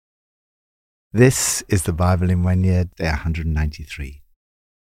This is the Bible in 1 year, day 193.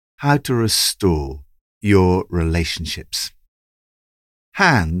 How to restore your relationships.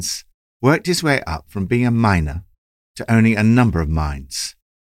 Hans worked his way up from being a miner to owning a number of mines.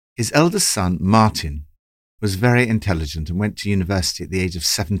 His eldest son, Martin, was very intelligent and went to university at the age of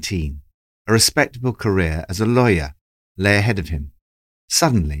 17. A respectable career as a lawyer lay ahead of him.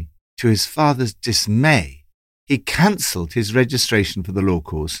 Suddenly, to his father's dismay, he cancelled his registration for the law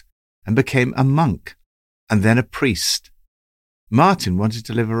course and became a monk, and then a priest. Martin wanted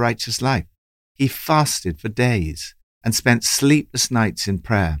to live a righteous life. He fasted for days and spent sleepless nights in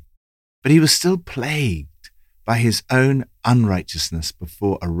prayer, but he was still plagued by his own unrighteousness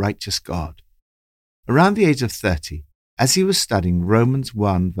before a righteous God. Around the age of 30, as he was studying Romans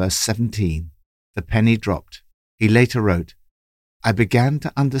 1 verse 17, the penny dropped. He later wrote, "I began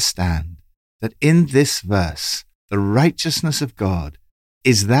to understand that in this verse, the righteousness of God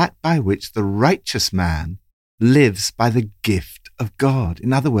is that by which the righteous man lives by the gift of God,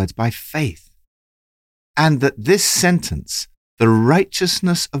 in other words, by faith. And that this sentence, the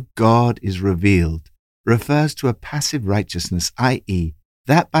righteousness of God is revealed, refers to a passive righteousness, i.e.,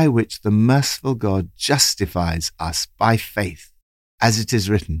 that by which the merciful God justifies us by faith. As it is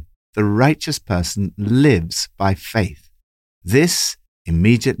written, the righteous person lives by faith. This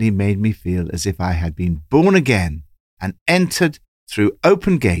immediately made me feel as if I had been born again and entered through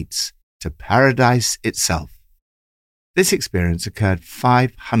open gates to paradise itself." This experience occurred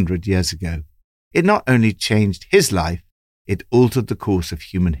 500 years ago. It not only changed his life, it altered the course of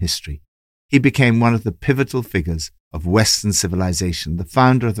human history. He became one of the pivotal figures of Western civilization, the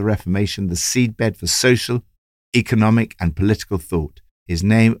founder of the Reformation, the seedbed for social, economic, and political thought. His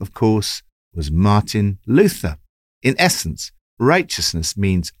name, of course, was Martin Luther. In essence, righteousness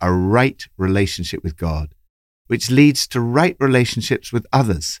means a right relationship with God, which leads to right relationships with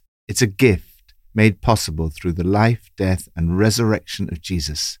others. It's a gift made possible through the life, death, and resurrection of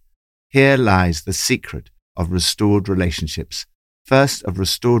Jesus. Here lies the secret of restored relationships. First, of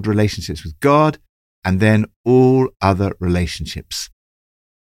restored relationships with God, and then all other relationships.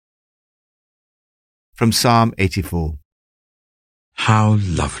 From Psalm 84. How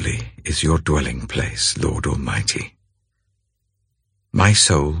lovely is your dwelling place, Lord Almighty! My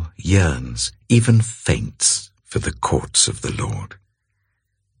soul yearns, even faints, for the courts of the Lord.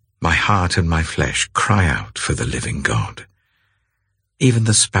 My heart and my flesh cry out for the living God. Even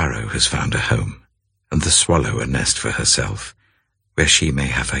the sparrow has found a home, and the swallow a nest for herself, where she may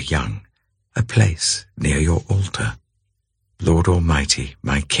have her young, a place near your altar. Lord Almighty,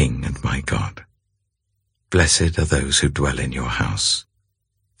 my King and my God. Blessed are those who dwell in your house.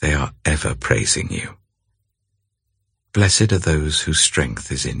 They are ever praising you. Blessed are those whose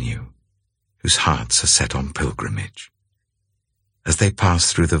strength is in you, whose hearts are set on pilgrimage. As they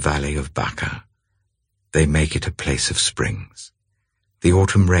pass through the valley of Baca, they make it a place of springs. The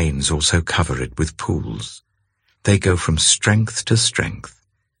autumn rains also cover it with pools. They go from strength to strength,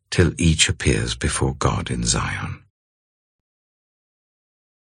 till each appears before God in Zion.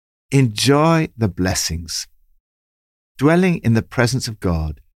 Enjoy the blessings. Dwelling in the presence of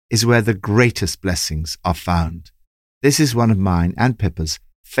God is where the greatest blessings are found. This is one of mine and Pippa's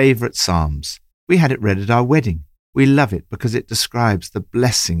favorite psalms. We had it read at our wedding. We love it because it describes the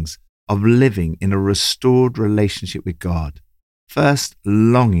blessings of living in a restored relationship with God. First,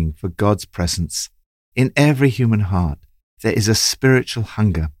 longing for God's presence. In every human heart, there is a spiritual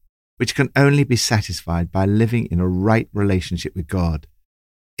hunger, which can only be satisfied by living in a right relationship with God.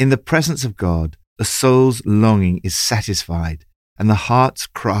 In the presence of God, the soul's longing is satisfied and the heart's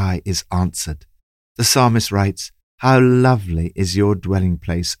cry is answered. The psalmist writes, "How lovely is your dwelling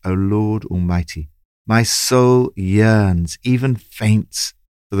place, O Lord Almighty! My soul yearns, even faints,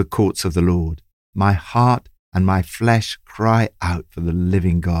 for the courts of the Lord. My heart and my flesh cry out for the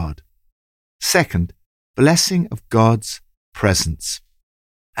living God." Second, blessing of God's presence.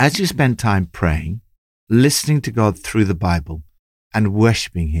 As you spend time praying, listening to God through the Bible, and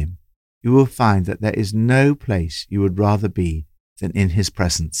worshipping Him, you will find that there is no place you would rather be than in His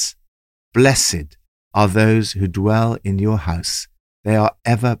presence. Blessed are those who dwell in your house. They are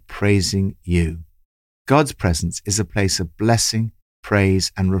ever praising you. God's presence is a place of blessing,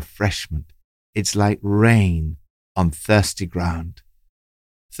 praise, and refreshment. It's like rain on thirsty ground.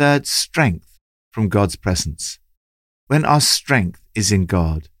 Third, strength from God's presence. When our strength is in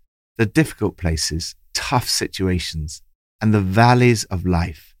God, the difficult places, tough situations, and the valleys of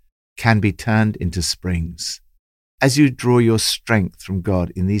life can be turned into springs. As you draw your strength from God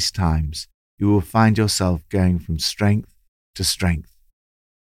in these times, you will find yourself going from strength to strength.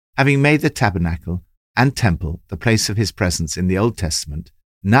 Having made the tabernacle and temple the place of His presence in the Old Testament,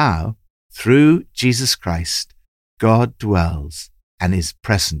 now through Jesus Christ, God dwells and is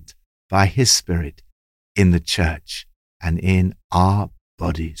present by his Spirit in the church and in our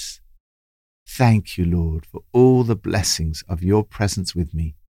bodies. Thank you, Lord, for all the blessings of your presence with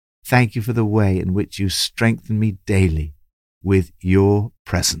me. Thank you for the way in which you strengthen me daily with your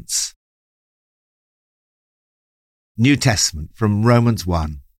presence. New Testament from Romans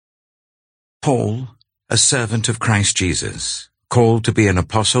 1. Paul, a servant of Christ Jesus, called to be an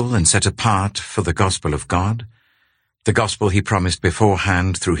apostle and set apart for the gospel of God, the gospel he promised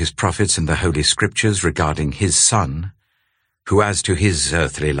beforehand through his prophets in the Holy Scriptures regarding his Son, who as to his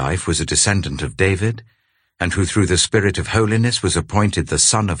earthly life was a descendant of David, and who through the Spirit of holiness was appointed the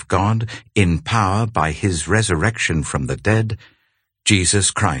Son of God in power by his resurrection from the dead,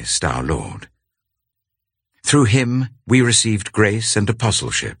 Jesus Christ our Lord. Through him we received grace and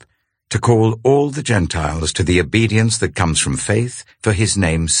apostleship, to call all the Gentiles to the obedience that comes from faith for his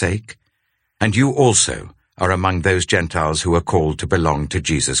name's sake, and you also are among those Gentiles who are called to belong to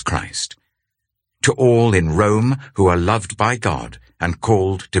Jesus Christ. To all in Rome who are loved by God and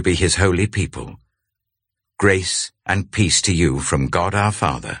called to be his holy people, grace and peace to you from God our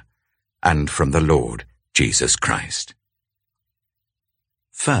Father and from the Lord Jesus Christ.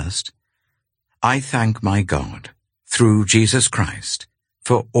 First, I thank my God, through Jesus Christ,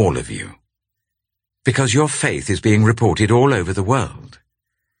 for all of you, because your faith is being reported all over the world.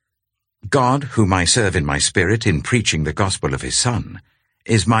 God, whom I serve in my spirit in preaching the gospel of his Son,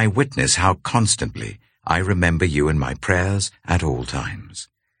 is my witness how constantly I remember you in my prayers at all times.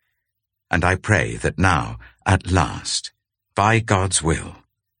 And I pray that now, at last, by God's will,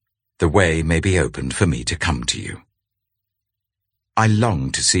 the way may be opened for me to come to you. I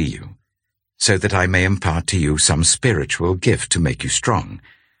long to see you, so that I may impart to you some spiritual gift to make you strong.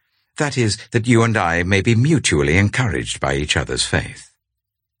 That is, that you and I may be mutually encouraged by each other's faith.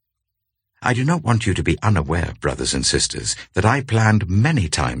 I do not want you to be unaware, brothers and sisters, that I planned many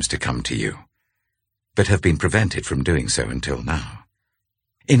times to come to you, but have been prevented from doing so until now,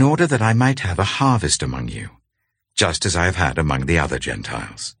 in order that I might have a harvest among you, just as I have had among the other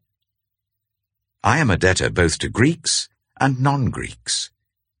Gentiles. I am a debtor both to Greeks and non-Greeks,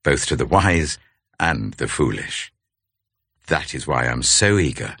 both to the wise and the foolish. That is why I am so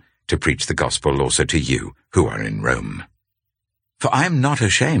eager to preach the gospel also to you who are in Rome. For I am not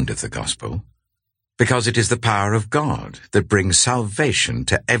ashamed of the gospel, because it is the power of God that brings salvation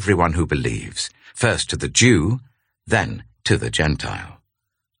to everyone who believes, first to the Jew, then to the Gentile.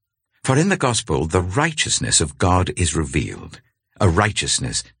 For in the gospel the righteousness of God is revealed, a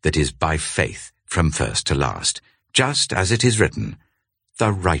righteousness that is by faith from first to last, just as it is written,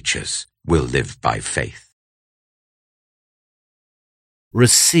 the righteous will live by faith.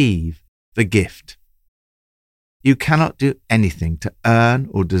 Receive the gift. You cannot do anything to earn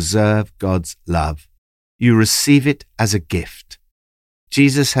or deserve God's love. You receive it as a gift.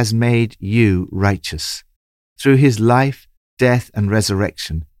 Jesus has made you righteous. Through his life, death, and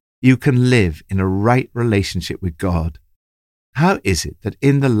resurrection, you can live in a right relationship with God. How is it that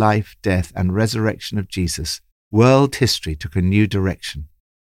in the life, death, and resurrection of Jesus, world history took a new direction?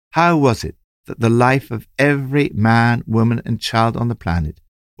 How was it that the life of every man, woman, and child on the planet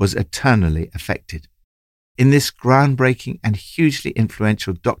was eternally affected? In this groundbreaking and hugely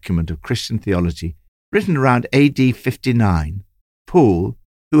influential document of Christian theology, written around AD 59, Paul,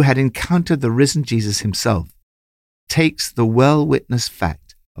 who had encountered the risen Jesus himself, takes the well-witnessed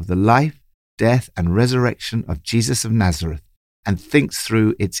fact of the life, death, and resurrection of Jesus of Nazareth and thinks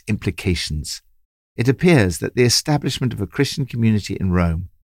through its implications. It appears that the establishment of a Christian community in Rome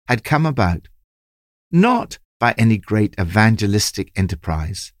had come about not by any great evangelistic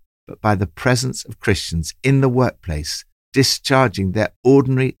enterprise, but by the presence of Christians in the workplace discharging their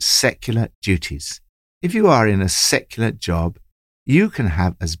ordinary secular duties. If you are in a secular job, you can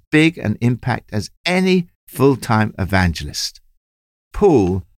have as big an impact as any full-time evangelist.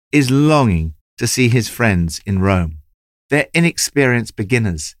 Paul is longing to see his friends in Rome. They're inexperienced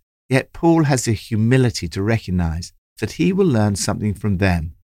beginners, yet Paul has the humility to recognize that he will learn something from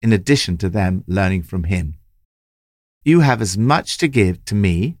them in addition to them learning from him. You have as much to give to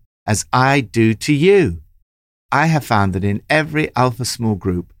me as I do to you. I have found that in every Alpha small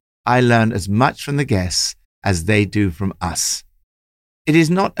group, I learn as much from the guests as they do from us. It is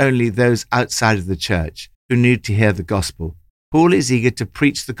not only those outside of the church who need to hear the gospel. Paul is eager to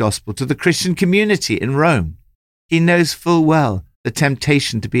preach the gospel to the Christian community in Rome. He knows full well the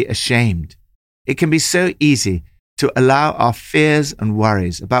temptation to be ashamed. It can be so easy to allow our fears and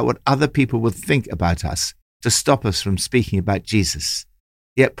worries about what other people will think about us to stop us from speaking about Jesus.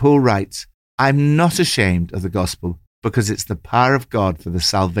 Yet Paul writes, I'm not ashamed of the gospel because it's the power of God for the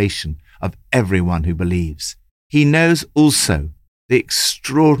salvation of everyone who believes. He knows also the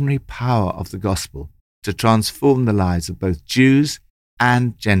extraordinary power of the gospel to transform the lives of both Jews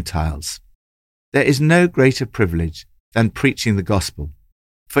and Gentiles. There is no greater privilege than preaching the gospel,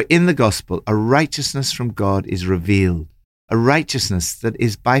 for in the gospel a righteousness from God is revealed, a righteousness that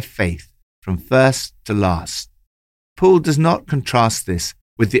is by faith from first to last. Paul does not contrast this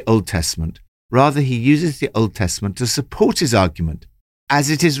with the Old Testament. Rather, he uses the Old Testament to support his argument. As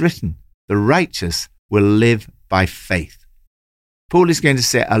it is written, the righteous will live by faith. Paul is going to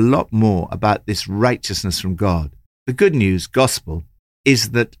say a lot more about this righteousness from God. The good news, gospel,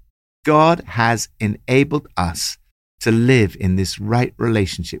 is that God has enabled us to live in this right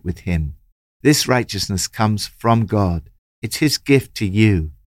relationship with him. This righteousness comes from God. It's his gift to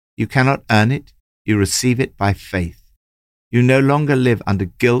you. You cannot earn it. You receive it by faith. You no longer live under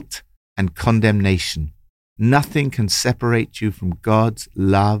guilt and condemnation. Nothing can separate you from God's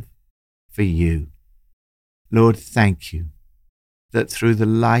love for you. Lord, thank you that through the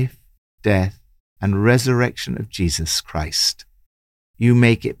life, death, and resurrection of Jesus Christ, you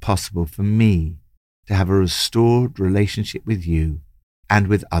make it possible for me to have a restored relationship with you and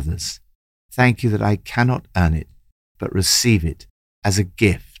with others. Thank you that I cannot earn it, but receive it as a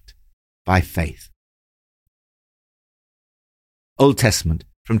gift by faith. Old Testament,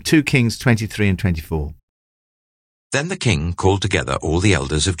 from 2 Kings 23 and 24. Then the king called together all the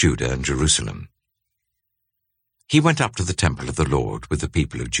elders of Judah and Jerusalem. He went up to the temple of the Lord with the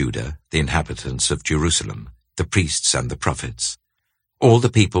people of Judah, the inhabitants of Jerusalem, the priests and the prophets, all the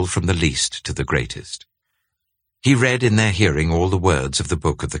people from the least to the greatest. He read in their hearing all the words of the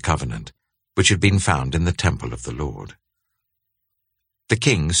book of the covenant, which had been found in the temple of the Lord. The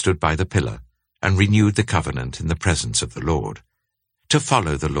king stood by the pillar and renewed the covenant in the presence of the Lord, to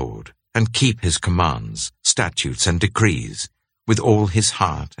follow the Lord and keep his commands, statutes, and decrees with all his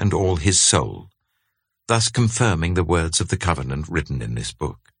heart and all his soul, thus confirming the words of the covenant written in this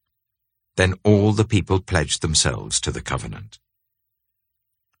book. Then all the people pledged themselves to the covenant.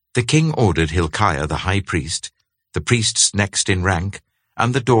 The king ordered Hilkiah the high priest, the priests next in rank,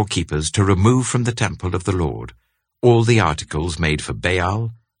 and the doorkeepers to remove from the temple of the Lord all the articles made for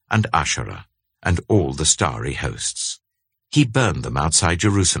Baal and Asherah, and all the starry hosts. He burned them outside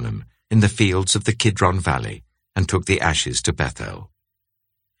Jerusalem in the fields of the Kidron Valley, and took the ashes to Bethel.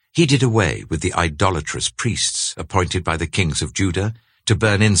 He did away with the idolatrous priests appointed by the kings of Judah to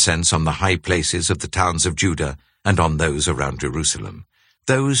burn incense on the high places of the towns of Judah and on those around Jerusalem,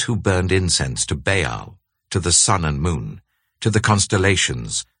 those who burned incense to Baal, to the sun and moon, to the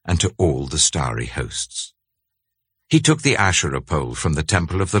constellations, and to all the starry hosts. He took the Asherah pole from the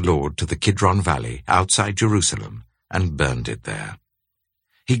temple of the Lord to the Kidron Valley outside Jerusalem and burned it there.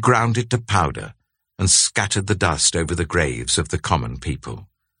 He ground it to powder and scattered the dust over the graves of the common people.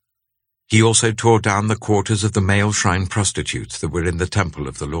 He also tore down the quarters of the male shrine prostitutes that were in the temple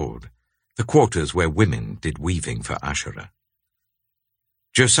of the Lord, the quarters where women did weaving for Asherah.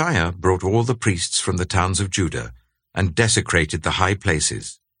 Josiah brought all the priests from the towns of Judah and desecrated the high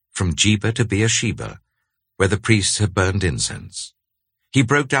places, from Geba to Beersheba, where the priests had burned incense. He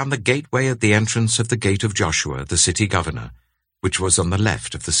broke down the gateway at the entrance of the gate of Joshua, the city governor, which was on the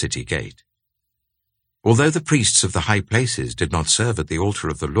left of the city gate. Although the priests of the high places did not serve at the altar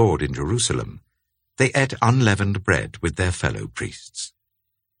of the Lord in Jerusalem, they ate unleavened bread with their fellow priests.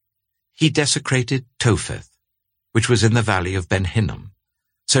 He desecrated Topheth, which was in the valley of Ben Hinnom,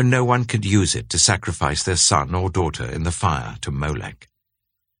 so no one could use it to sacrifice their son or daughter in the fire to Molech.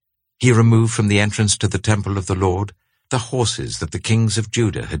 He removed from the entrance to the temple of the Lord the horses that the kings of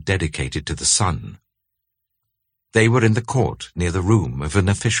Judah had dedicated to the sun. They were in the court near the room of an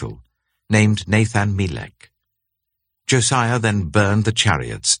official named Nathan-Melech. Josiah then burned the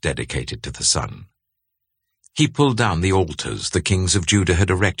chariots dedicated to the sun. He pulled down the altars the kings of Judah had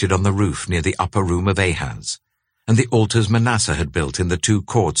erected on the roof near the upper room of Ahaz, and the altars Manasseh had built in the 2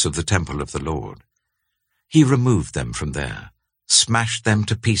 courts of the temple of the Lord. He removed them from there, smashed them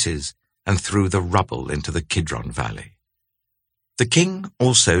to pieces, and threw the rubble into the Kidron Valley. The king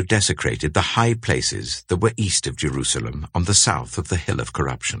also desecrated the high places that were east of Jerusalem on the south of the Hill of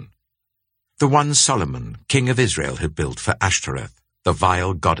Corruption, the one Solomon, king of Israel, had built for Ashtoreth, the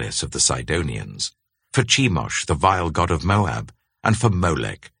vile goddess of the Sidonians, for Chemosh, the vile god of Moab, and for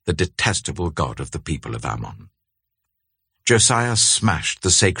Molech, the detestable god of the people of Ammon. Josiah smashed the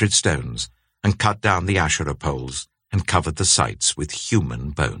sacred stones and cut down the Asherah poles and covered the sites with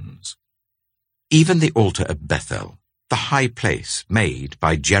human bones. Even the altar at Bethel, the high place made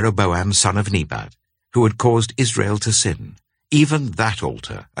by Jeroboam son of Nebat, who had caused Israel to sin, even that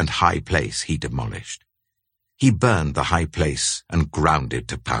altar and high place he demolished. He burned the high place and ground it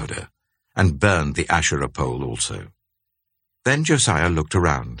to powder, and burned the Asherah pole also. Then Josiah looked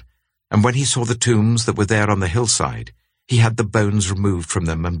around, and when he saw the tombs that were there on the hillside, he had the bones removed from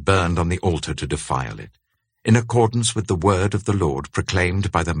them and burned on the altar to defile it, in accordance with the word of the Lord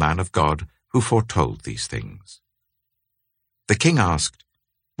proclaimed by the man of God who foretold these things. The king asked,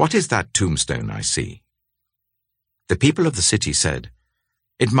 "What is that tombstone I see?" The people of the city said,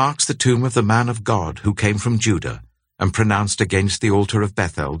 "It marks the tomb of the man of God who came from Judah and pronounced against the altar of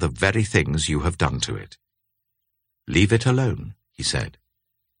Bethel the very things you have done to it." "Leave it alone," he said.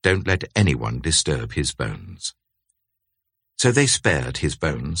 "Don't let anyone disturb his bones." So they spared his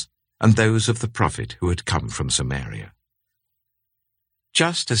bones and those of the prophet who had come from Samaria.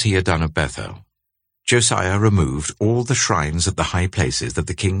 Just as he had done at Bethel, Josiah removed all the shrines of the high places that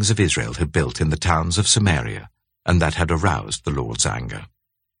the kings of Israel had built in the towns of Samaria and that had aroused the Lord's anger.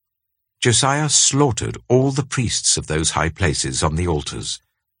 Josiah slaughtered all the priests of those high places on the altars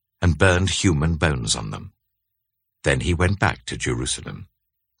and burned human bones on them. Then he went back to Jerusalem.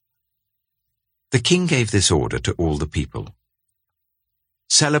 The king gave this order to all the people: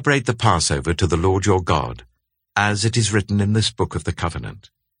 "Celebrate the Passover to the Lord your God, as it is written in this book of the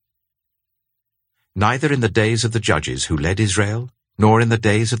covenant." Neither in the days of the judges who led Israel, nor in the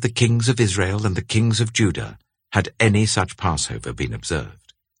days of the kings of Israel and the kings of Judah, had any such Passover been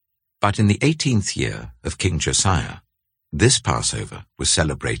observed. But in the 18th year of King Josiah, this Passover was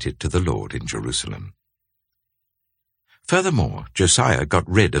celebrated to the Lord in Jerusalem. Furthermore, Josiah got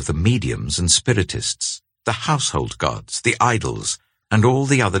rid of the mediums and spiritists, the household gods, the idols, and all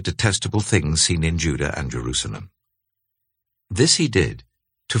the other detestable things seen in Judah and Jerusalem. This he did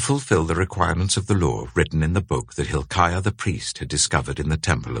to fulfill the requirements of the law written in the book that Hilkiah the priest had discovered in the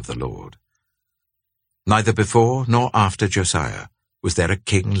temple of the Lord. Neither before nor after Josiah was there a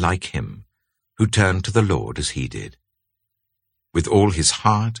king like him, who turned to the Lord as he did, with all his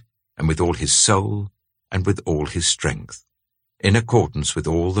heart and with all his soul and with all his strength, in accordance with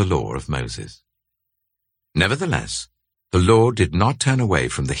all the law of Moses. Nevertheless, the Lord did not turn away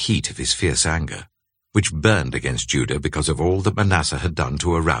from the heat of his fierce anger, which burned against Judah because of all that Manasseh had done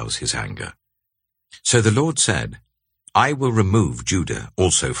to arouse his anger. So the Lord said, "I will remove Judah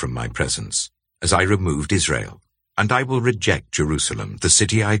also from my presence, as I removed Israel, and I will reject Jerusalem, the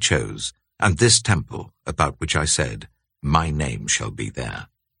city I chose, and this temple about which I said, 'My name shall be there.'"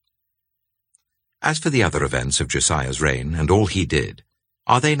 As for the other events of Josiah's reign and all he did,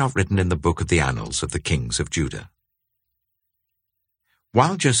 are they not written in the book of the annals of the kings of Judah?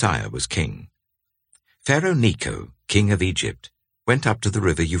 While Josiah was king, Pharaoh Necho, king of Egypt, went up to the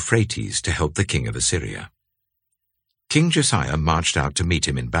river Euphrates to help the king of Assyria. King Josiah marched out to meet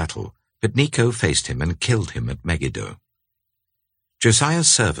him in battle, but Necho faced him and killed him at Megiddo. Josiah's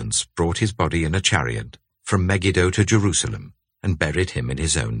servants brought his body in a chariot from Megiddo to Jerusalem and buried him in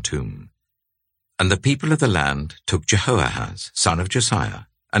his own tomb. And the people of the land took Jehoahaz, son of Josiah,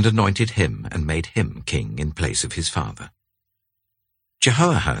 and anointed him and made him king in place of his father.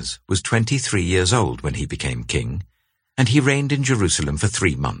 Jehoahaz was 23 years old when he became king, and he reigned in Jerusalem for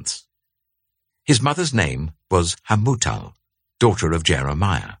 3 months. His mother's name was Hamutal, daughter of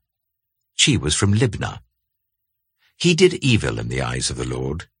Jeremiah. She was from Libnah. He did evil in the eyes of the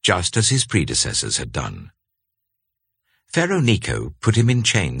Lord, just as his predecessors had done. Pharaoh Necho put him in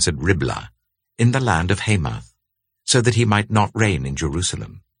chains at Riblah, in the land of Hamath, so that he might not reign in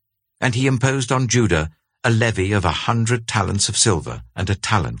Jerusalem, and he imposed on Judah a levy of 100 talents of silver and a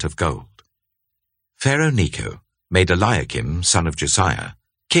talent of gold. Pharaoh Necho made Eliakim, son of Josiah,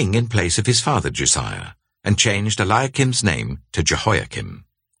 king in place of his father Josiah, and changed Eliakim's name to Jehoiakim.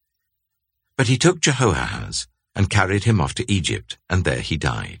 But he took Jehoahaz and carried him off to Egypt, and there he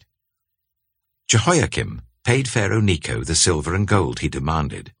died. Jehoiakim paid Pharaoh Necho the silver and gold he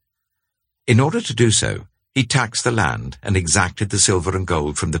demanded. In order to do so, he taxed the land and exacted the silver and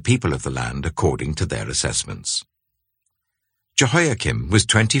gold from the people of the land according to their assessments. Jehoiakim was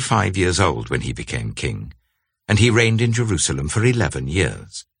 25 years old when he became king, and he reigned in Jerusalem for 11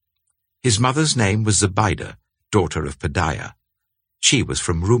 years. His mother's name was Zebidah, daughter of Pedaiah. She was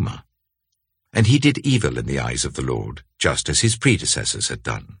from Rumah. And he did evil in the eyes of the Lord, just as his predecessors had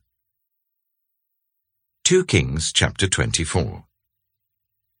done. 2 Kings chapter 24.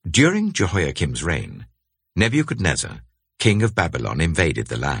 During Jehoiakim's reign, Nebuchadnezzar, king of Babylon, invaded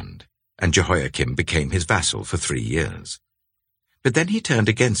the land, and Jehoiakim became his vassal for 3 years. But then he turned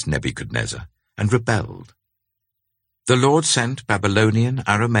against Nebuchadnezzar and rebelled. The Lord sent Babylonian,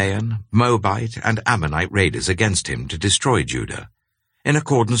 Aramean, Moabite, and Ammonite raiders against him to destroy Judah, in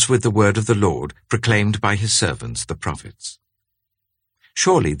accordance with the word of the Lord proclaimed by his servants the prophets.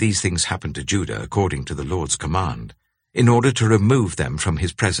 Surely these things happened to Judah according to the Lord's command, in order to remove them from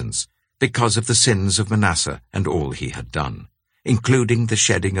his presence, because of the sins of Manasseh and all he had done, including the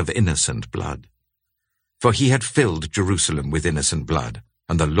shedding of innocent blood. For he had filled Jerusalem with innocent blood,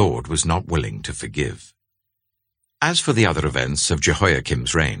 and the Lord was not willing to forgive. As for the other events of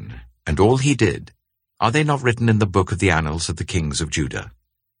Jehoiakim's reign, and all he did, are they not written in the book of the annals of the kings of Judah?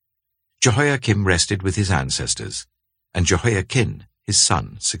 Jehoiakim rested with his ancestors, and Jehoiakim, his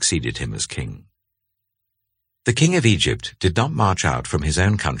son, succeeded him as king. The king of Egypt did not march out from his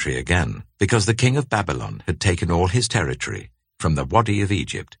own country again, because the king of Babylon had taken all his territory, from the Wadi of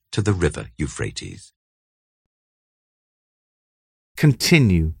Egypt to the river Euphrates.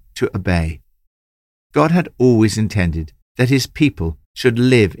 Continue to obey. God had always intended that his people should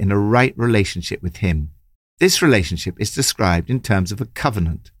live in a right relationship with him. This relationship is described in terms of a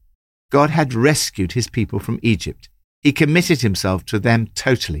covenant. God had rescued his people from Egypt. He committed himself to them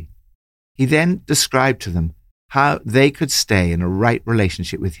totally. He then described to them how they could stay in a right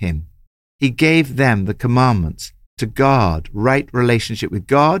relationship with him. He gave them the commandments to guard right relationship with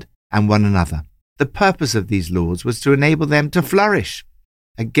God and one another. The purpose of these laws was to enable them to flourish.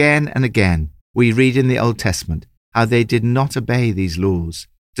 Again and again, we read in the Old Testament how they did not obey these laws.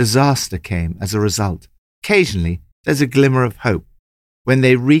 Disaster came as a result. Occasionally, there's a glimmer of hope when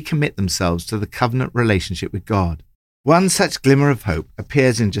they recommit themselves to the covenant relationship with God. One such glimmer of hope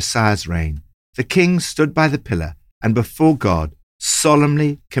appears in Josiah's reign. The king stood by the pillar and before God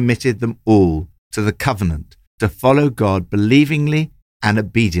solemnly committed them all to the covenant, to follow God believingly and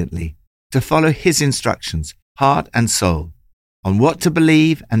obediently, to follow his instructions, heart and soul, on what to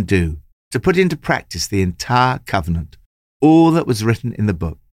believe and do, to put into practice the entire covenant, all that was written in the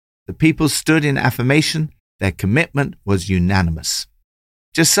book. The people stood in affirmation. Their commitment was unanimous.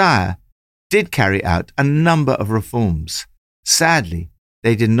 Josiah did carry out a number of reforms. Sadly,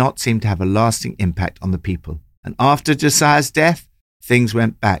 they did not seem to have a lasting impact on the people, and after Josiah's death, things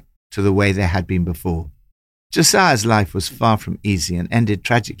went back to the way they had been before. Josiah's life was far from easy and ended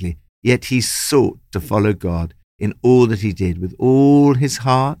tragically, yet he sought to follow God in all that he did, with all his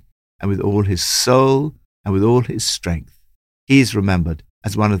heart and with all his soul and with all his strength. He is remembered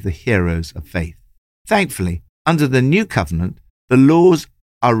as one of the heroes of faith. Thankfully, under the new covenant, the laws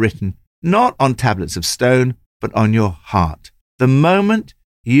are written not on tablets of stone, but on your heart. The moment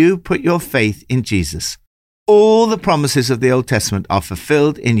you put your faith in Jesus, all the promises of the Old Testament are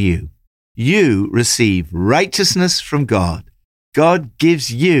fulfilled in you. You receive righteousness from God. God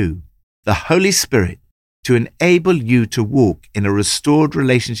gives you the Holy Spirit to enable you to walk in a restored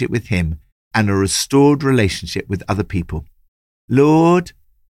relationship with him and a restored relationship with other people. Lord,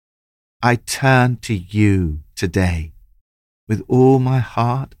 I turn to you today with all my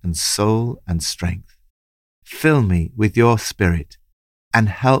heart and soul and strength. Fill me with your Spirit and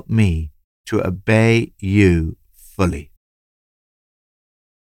help me to obey you fully.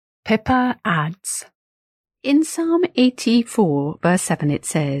 Pippa adds, in Psalm 84, verse 7 it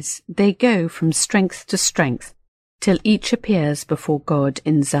says, they go from strength to strength till each appears before God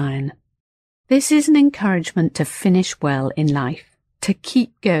in Zion. This is an encouragement to finish well in life, to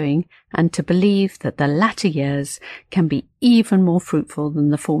keep going and to believe that the latter years can be even more fruitful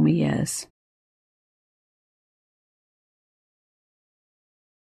than the former years.